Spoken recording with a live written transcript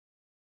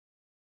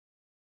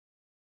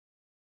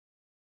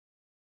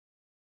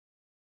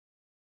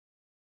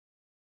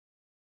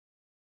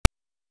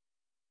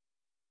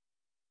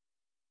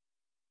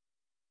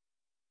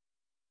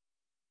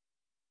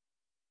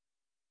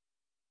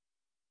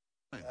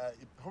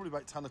probably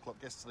about 10 o'clock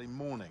yesterday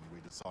morning we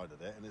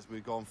decided it, and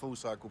we've gone full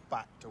circle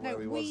back to where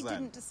we was then. No, we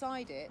didn't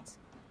decide it.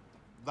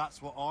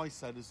 That's what I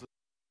said as...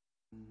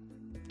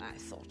 I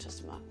thought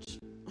as much.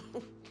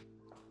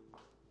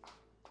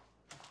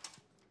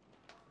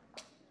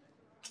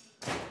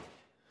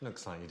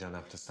 Looks like you don't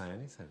have to say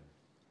anything.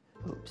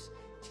 Oops.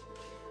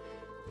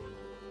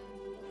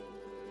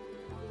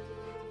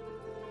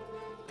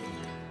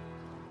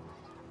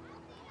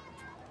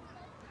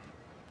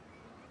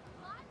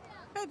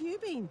 Where have you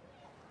been?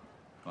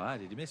 Why,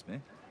 did you miss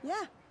me?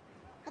 Yeah,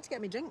 had to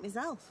get me drink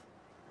myself.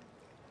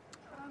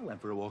 I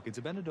went for a walk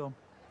into Benidorm.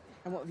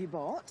 And what have you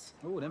bought?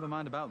 Oh, never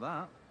mind about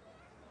that.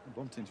 I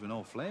bumped into an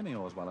old flame of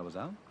yours while I was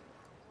out.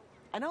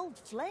 An old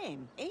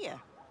flame? Here?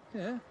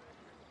 Yeah.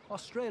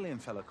 Australian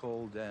fella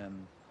called,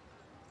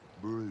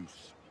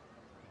 Bruce.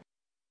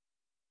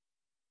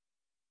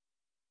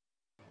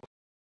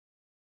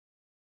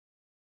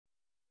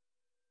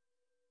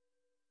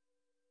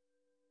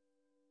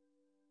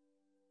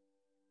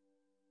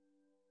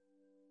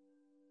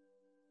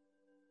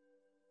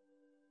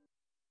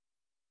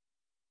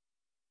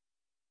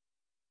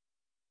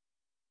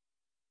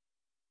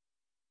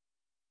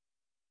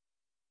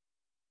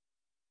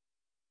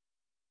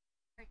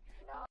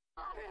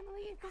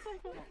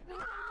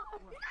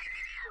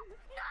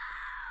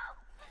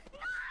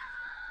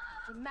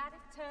 Dramatic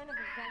turn of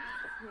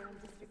events here in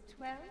District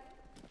 12.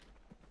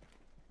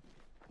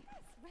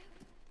 Yes, well,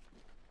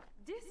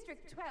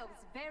 District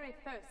 12's very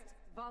first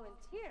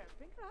volunteer.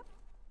 Bring her up.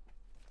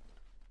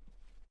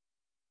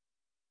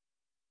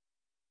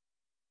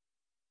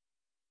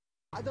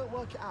 I don't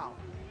work it out.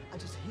 I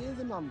just hear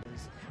the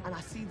numbers and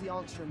I see the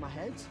answer in my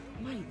head.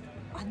 Mate,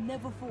 I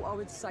never thought I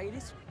would say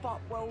this, but,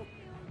 well,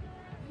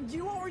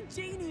 you are a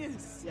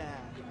genius! Yeah,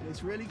 and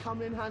it's really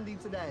coming in handy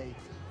today.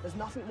 There's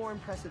nothing more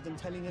impressive than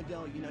telling a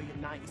girl you know your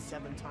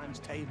 97 times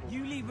table.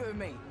 You leave it with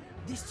me.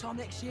 This time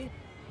next year,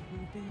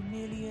 we'll be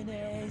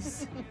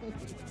millionaires.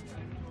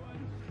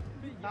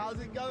 How's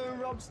it going,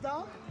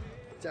 Robster?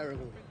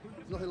 Terrible.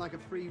 There's nothing like a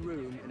free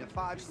room in a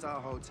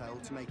 5-star hotel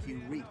to make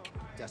you reek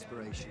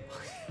desperation.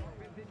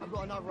 I've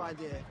got another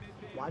idea.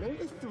 Why don't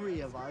the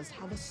three of us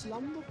have a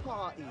slumber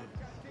party?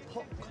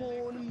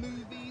 Popcorn,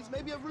 movies,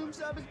 maybe a room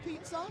service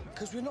pizza?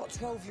 Because we're not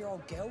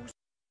 12-year-old girls.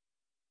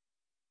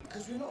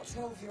 Because we're not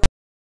 12-year-old...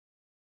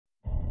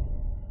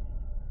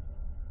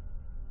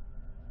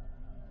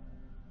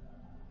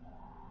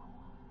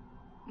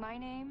 My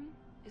name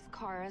is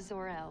Kara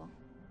Zor-El.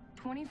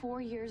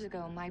 24 years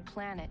ago, my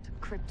planet,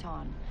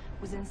 Krypton,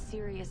 was in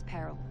serious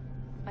peril.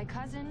 My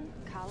cousin,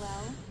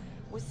 Kal-El,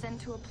 was sent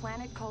to a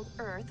planet called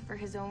Earth for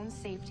his own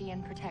safety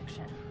and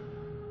protection.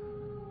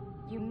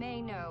 You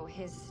may know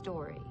his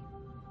story.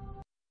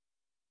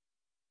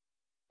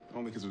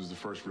 Only because it was the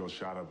first real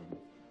shot of him.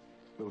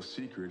 Little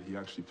secret, he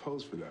actually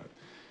posed for that.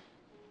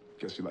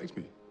 Guess he likes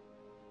me.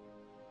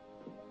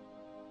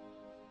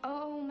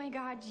 Oh my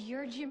God,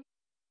 you're Jim.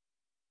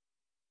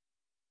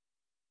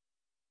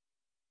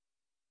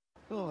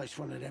 Oh, it's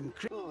one of them.